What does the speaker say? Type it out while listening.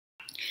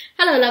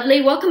Hello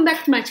lovely, welcome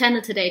back to my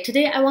channel today.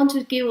 Today I want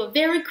to give a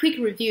very quick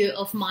review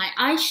of my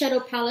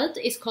eyeshadow palette.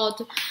 It's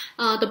called,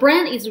 the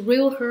brand is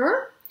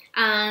REALHER,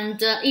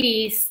 and it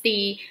is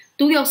the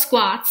Dual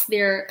Squats,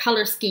 their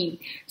color scheme.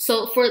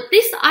 So for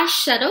this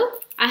eyeshadow,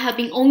 I have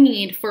been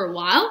owning it for a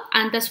while,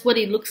 and that's what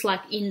it looks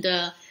like in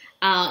the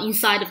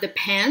inside of the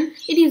pan.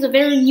 It is a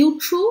very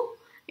neutral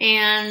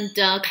and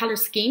color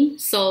scheme,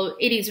 so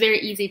it is very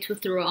easy to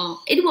throw on.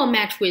 It will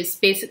match with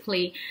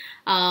basically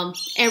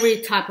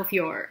every type of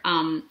your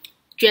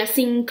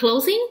dressing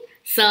clothing.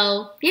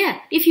 So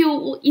yeah, if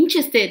you're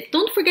interested,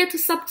 don't forget to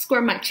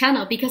subscribe my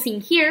channel, because in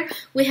here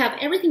we have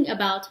everything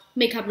about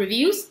makeup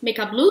reviews,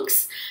 makeup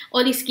looks,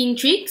 oily skin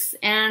tricks,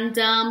 and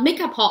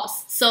makeup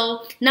hauls.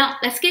 So now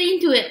let's get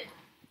into it.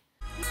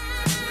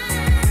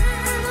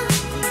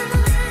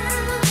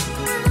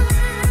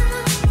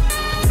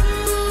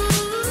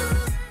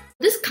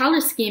 This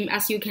color scheme,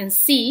 as you can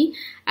see,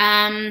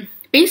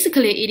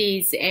 basically it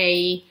is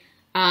a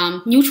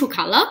neutral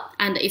color,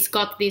 and it's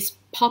got this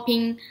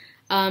popping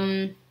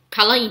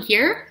color in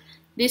here.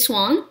 This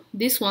one,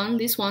 this one,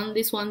 this one,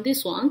 this one,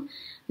 this one.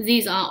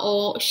 These are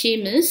all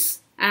shimmers,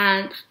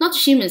 and not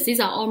shimmers, these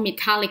are all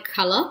metallic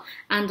color,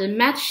 and the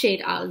matte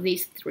shade are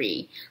these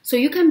three. So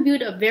you can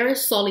build a very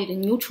solid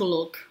neutral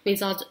look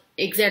without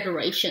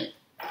exaggeration.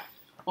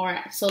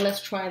 Alright, so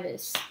let's try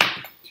this.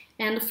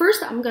 And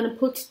first I'm gonna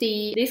put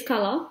this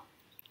color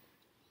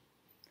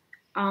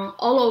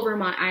all over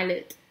my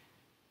eyelid.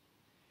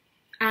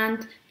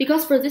 And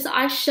because for this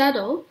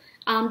eyeshadow,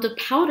 the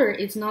powder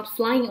is not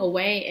flying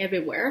away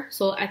everywhere,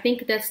 so I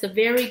think that's the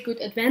very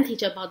good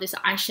advantage about this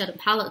eyeshadow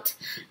palette.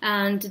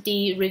 And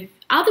the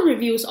other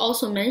reviews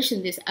also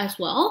mention this as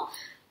well.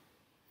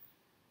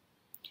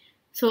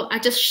 So I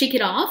just shake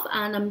it off,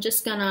 and I'm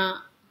just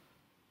gonna,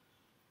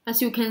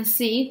 as you can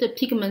see, the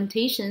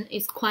pigmentation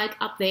is quite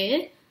up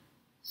there,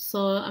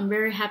 so I'm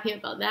very happy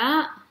about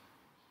that.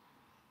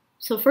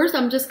 So first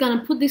I'm just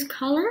gonna put this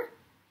color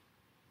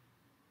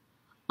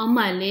on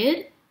my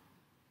lid.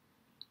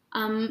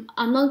 I'm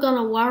not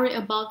gonna worry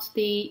about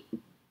the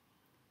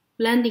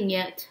blending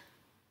yet,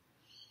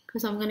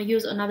 because I'm gonna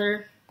use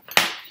another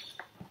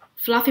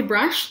fluffy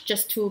brush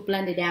just to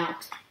blend it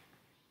out.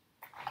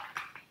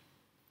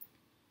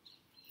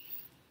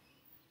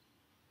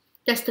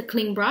 That's the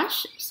clean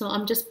brush, so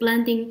I'm just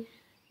blending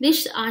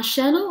this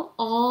eyeshadow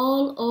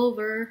all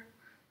over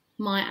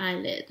my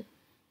eyelid.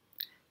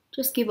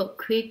 Just give a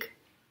quick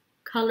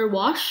color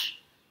wash.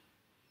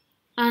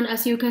 And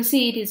as you can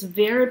see, it is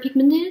very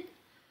pigmented,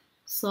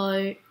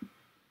 so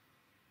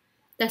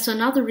that's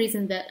another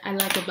reason that I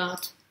like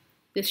about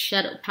this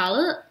shadow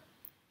palette.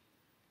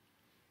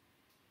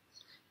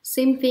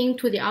 Same thing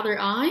to the other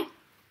eye,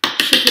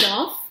 shake it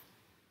off.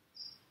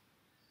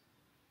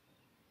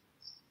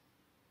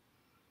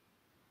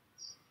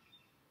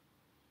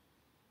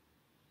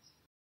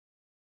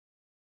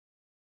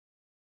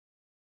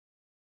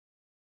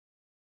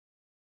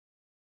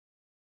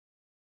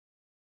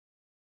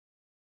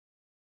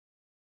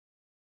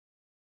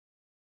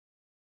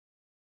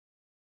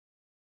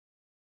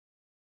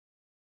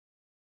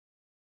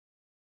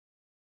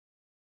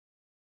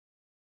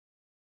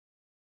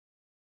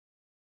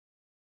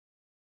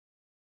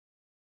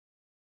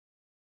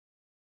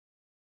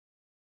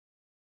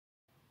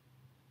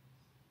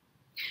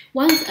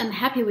 Once I'm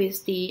happy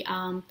with the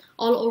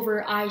all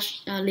over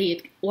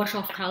eyelid wash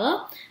off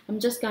color,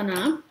 I'm just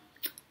gonna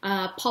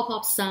pop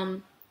up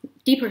some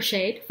deeper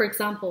shade. For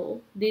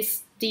example,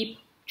 this deep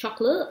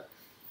chocolate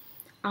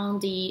on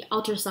the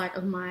outer side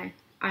of my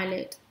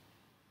eyelid.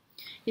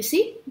 You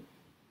see,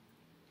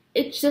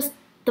 it's just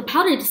the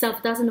powder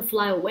itself doesn't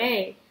fly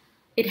away.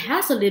 It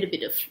has a little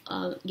bit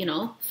of you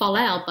know,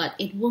 fallout, but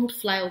it won't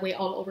fly away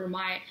all over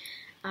my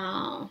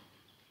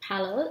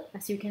palette.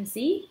 As you can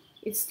see,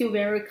 it's still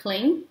very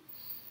clean.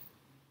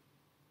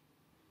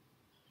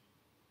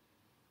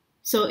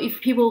 So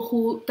if people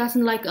who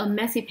doesn't like a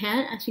messy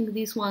pan, I think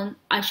this one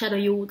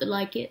eyeshadow you would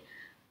like it,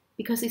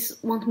 because it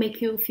won't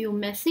make you feel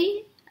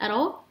messy at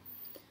all.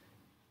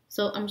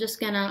 So I'm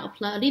just gonna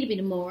apply a little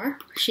bit more,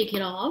 shake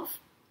it off.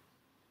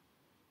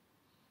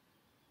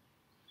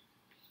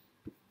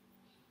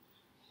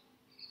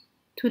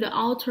 To the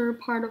outer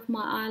part of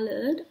my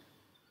eyelid.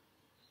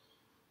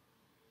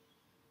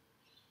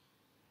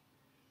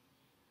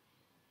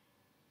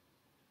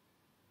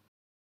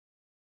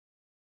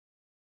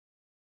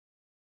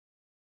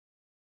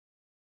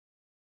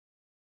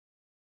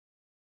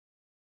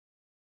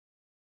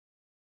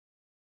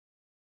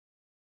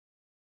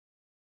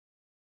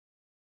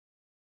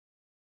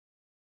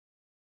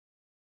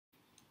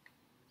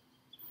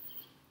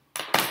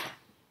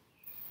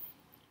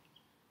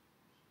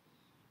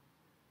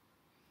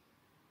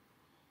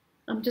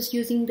 I'm just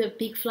using the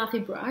big fluffy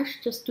brush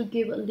just to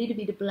give a little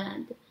bit of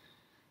blend.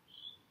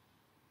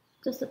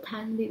 Just a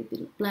tiny little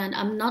bit of blend.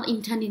 I'm not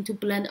intending to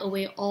blend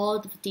away all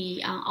of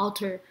the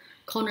outer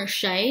corner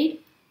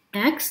shade.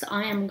 Next,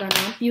 I am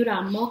gonna build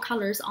up more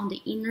colors on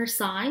the inner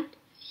side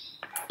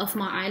of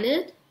my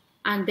eyelid,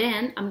 and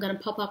then I'm gonna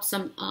pop up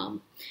some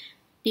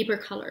deeper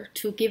color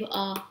to give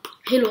a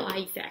halo eye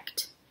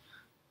effect.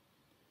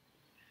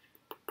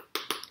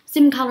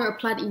 same color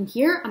applied in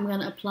here, I'm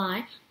gonna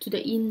apply to the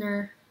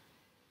inner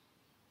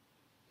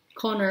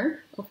corner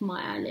of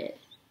my eyelid.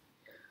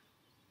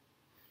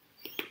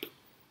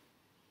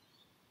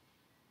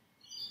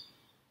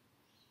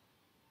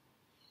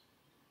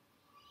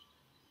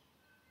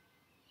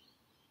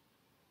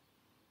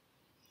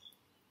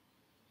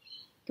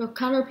 The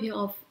color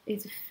payoff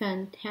is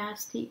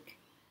fantastic.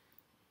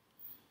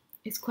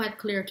 It's quite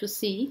clear to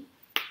see.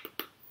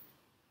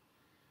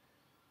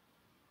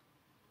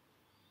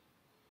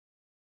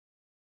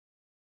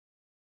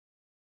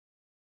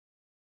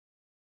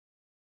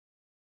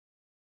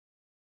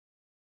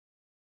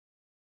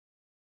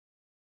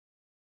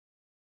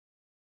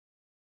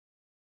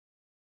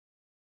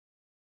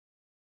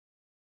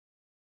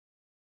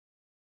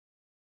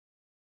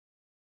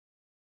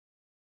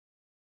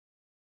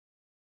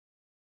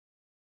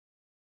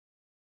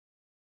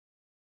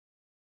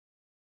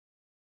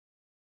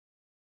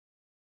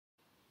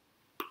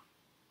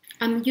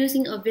 I'm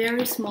using a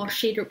very small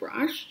shader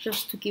brush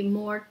just to give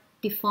more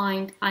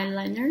defined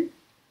eyeliner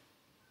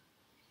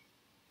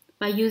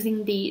by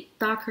using the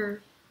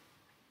darker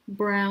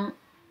brown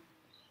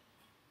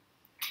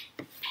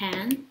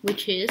pen,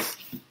 which is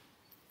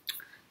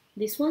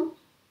this one.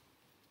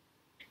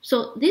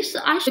 So this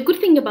eyeshadow, the good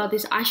thing about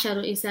this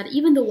eyeshadow is that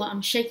even though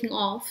I'm shaking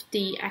off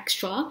the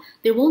extra,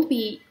 there won't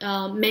be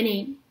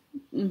many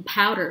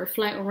powder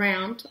flying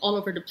around all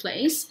over the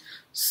place.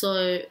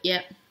 So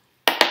yeah,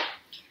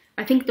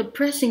 I think the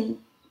pressing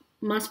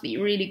must be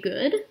really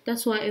good.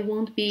 That's why it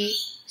won't be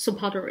so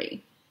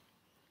powdery.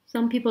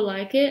 Some people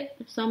like it,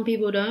 some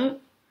people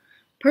don't.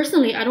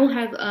 Personally, I don't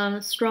have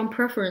a strong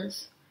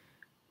preference.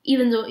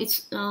 Even though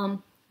it's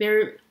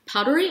very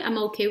powdery, I'm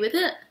okay with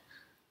it,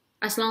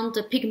 as long as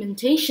the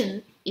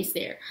pigmentation is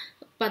there.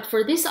 But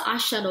for this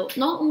eyeshadow,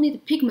 not only the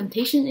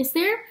pigmentation is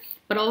there,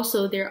 but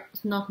also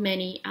there's not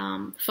many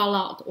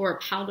fallout or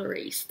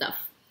powdery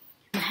stuff.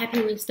 I'm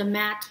happy with the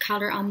matte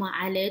color on my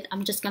eyelid.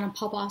 I'm just gonna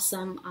pop off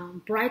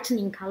some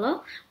brightening color,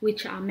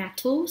 which are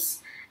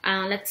metals.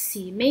 Let's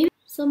see, maybe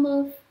some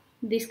of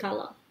this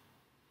color.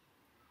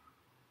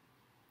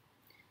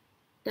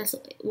 That's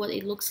what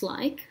it looks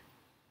like.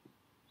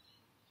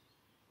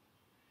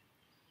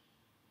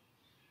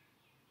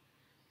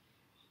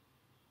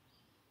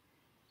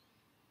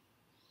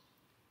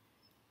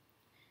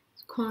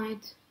 It's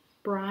quite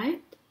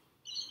bright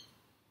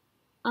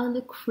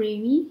and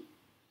creamy.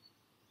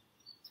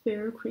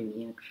 Very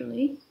creamy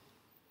actually.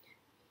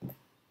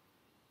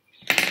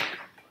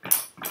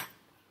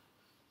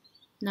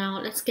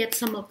 Now let's get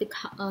some of the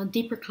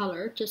deeper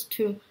color just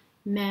to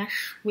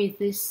mesh with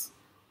this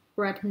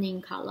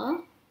brightening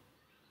color,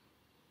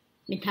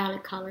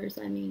 metallic colors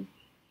I mean,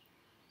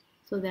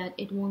 so that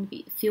it won't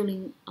be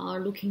feeling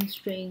or looking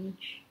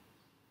strange.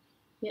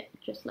 Yeah,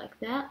 just like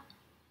that.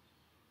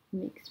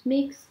 Mix,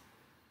 mix.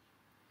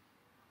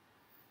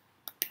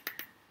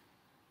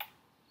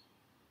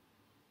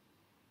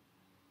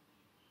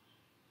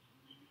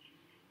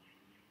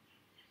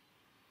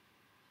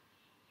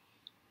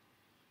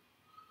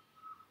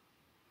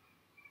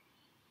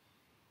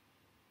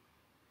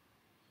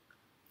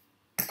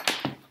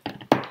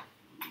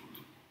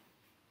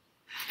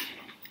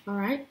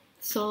 Alright,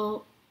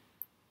 so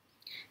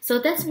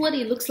that's what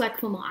it looks like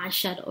for my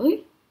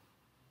eyeshadow.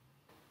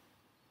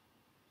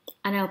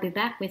 And I'll be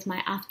back with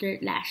my after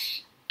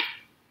lash.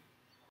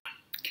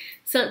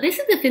 So this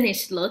is the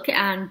finished look,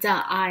 and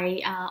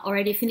I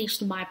already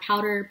finished my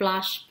powder,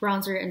 blush,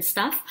 bronzer and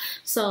stuff.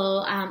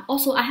 So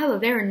also I have a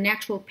very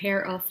natural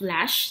pair of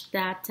lash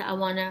that I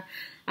want to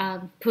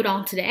put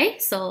on today.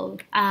 So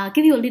I'll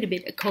give you a little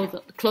bit of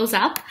close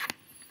up.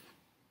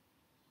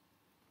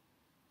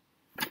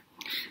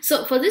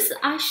 So for this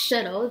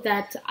eyeshadow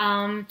that,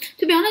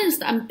 to be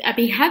honest, I've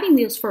been having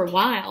this for a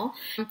while.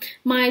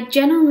 My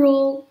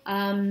general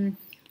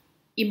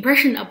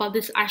impression about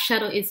this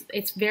eyeshadow is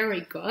it's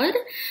very good.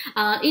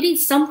 It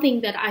is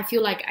something that I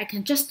feel like I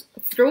can just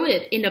throw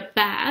it in a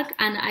bag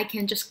and I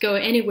can just go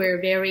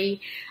anywhere very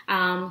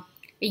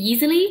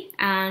easily,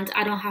 and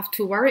I don't have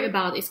to worry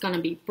about it's gonna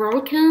be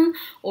broken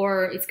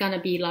or it's gonna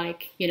be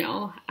like, you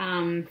know,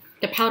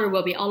 the powder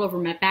will be all over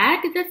my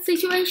bag, that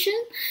situation.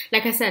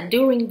 Like I said,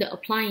 during the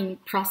applying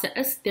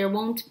process, there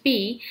won't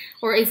be,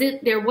 or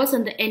there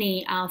wasn't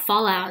any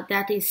fallout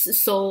that is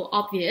so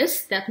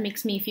obvious that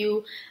makes me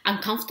feel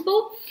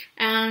uncomfortable.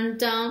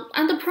 And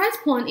the price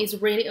point is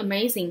really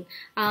amazing.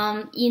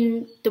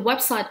 In the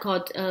website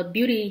called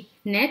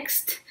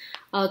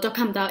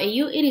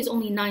beautynext.com.au, it is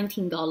only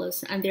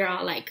 $19, and there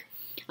are like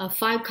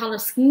 5 color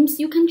schemes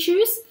you can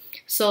choose.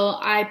 So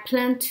I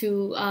plan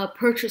to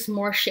purchase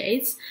more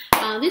shades.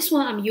 This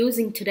one I'm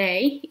using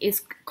today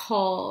is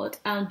called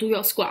Do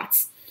Your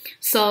Squats.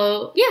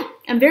 So yeah,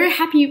 I'm very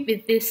happy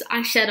with this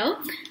eyeshadow.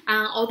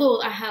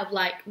 Although I have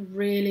like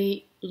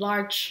really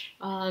large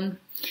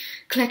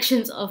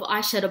collections of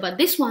eyeshadow, but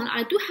this one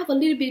I do have a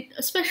little bit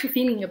a special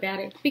feeling about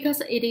it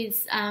because it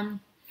is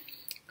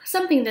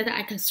something that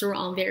I can throw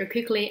on very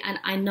quickly, and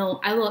I know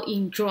I will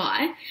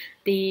enjoy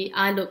the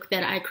eye look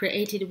that I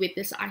created with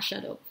this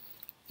eyeshadow.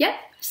 Yep,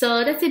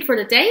 so that's it for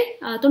the day.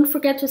 Don't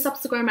forget to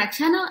subscribe my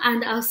channel,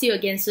 and I'll see you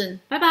again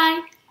soon. Bye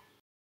bye!